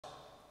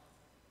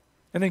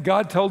And then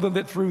God told them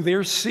that through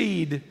their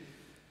seed,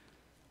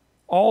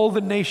 all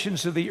the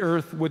nations of the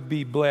earth would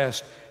be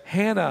blessed.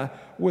 Hannah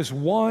was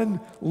one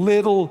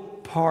little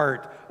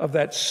part of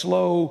that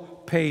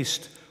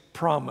slow-paced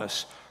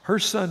promise. Her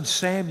son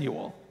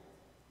Samuel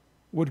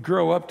would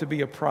grow up to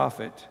be a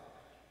prophet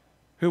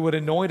who would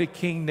anoint a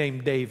king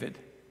named David.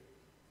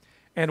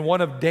 And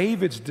one of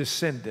David's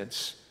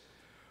descendants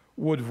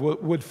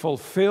would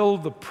fulfill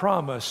the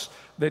promise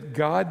that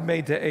God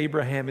made to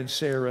Abraham and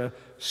Sarah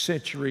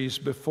centuries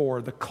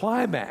before. The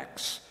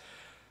climax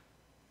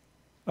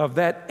of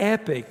that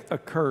epic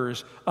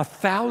occurs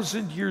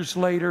 1,000 years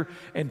later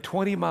and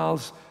 20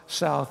 miles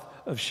south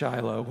of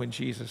Shiloh when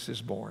Jesus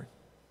is born.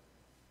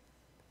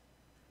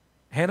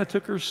 Hannah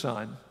took her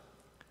son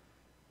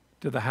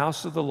to the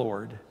house of the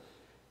Lord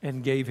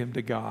and gave him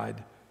to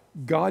God.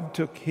 God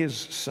took his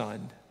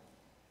son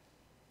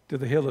to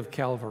the hill of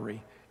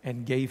Calvary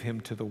and gave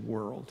him to the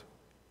world.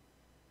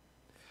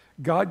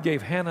 God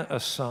gave Hannah a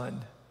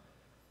son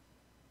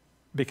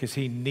because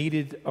he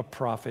needed a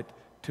prophet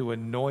to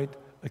anoint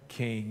a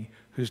king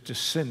whose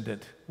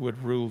descendant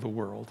would rule the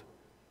world.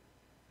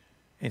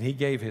 And he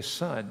gave his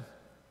son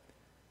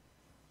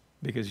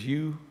because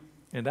you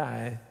and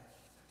I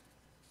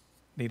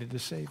needed a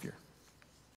Savior.